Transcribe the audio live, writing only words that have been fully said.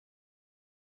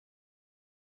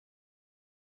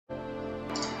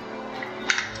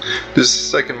This is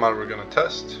the second mod we're gonna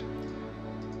test.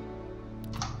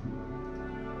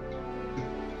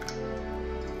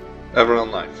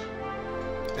 Everon Life.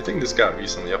 I think this got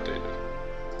recently updated.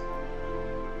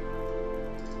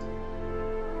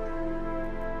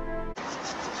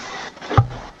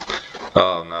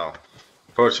 Oh no.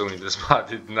 Fortunately, this mod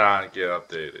did not get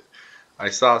updated. I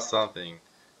saw something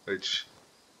which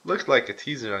looked like a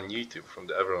teaser on YouTube from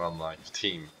the Everon Life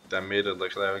team that made it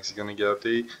look like it was gonna get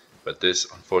updated, but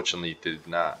this unfortunately did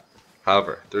not.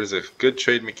 However, there's a good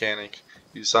trade mechanic.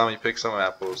 You saw me pick some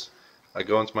apples. I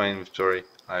go into my inventory.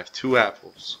 I have 2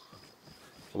 apples.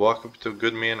 I walk up to a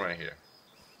good man right here.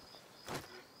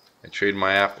 I trade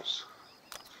my apples.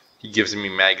 He gives me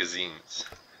magazines.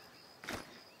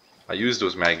 I use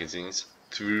those magazines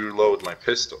to reload my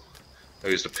pistol. I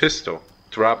use the pistol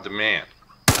to rob the man.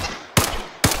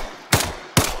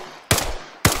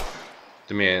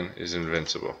 The man is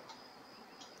invincible.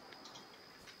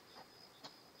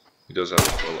 He does have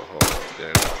a bullet hole right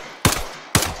there.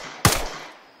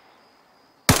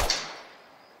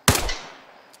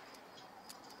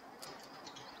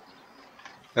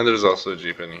 And there's also a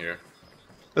Jeep in here.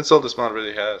 That's all this mod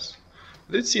really has.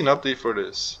 I did see an update for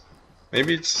this.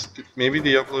 Maybe they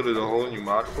uploaded a whole new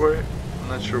mod for it. I'm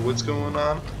not sure what's going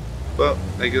on. But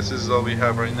I guess this is all we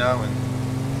have right now, and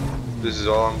this is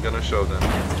all I'm gonna show them.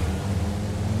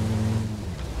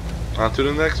 On to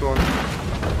the next one.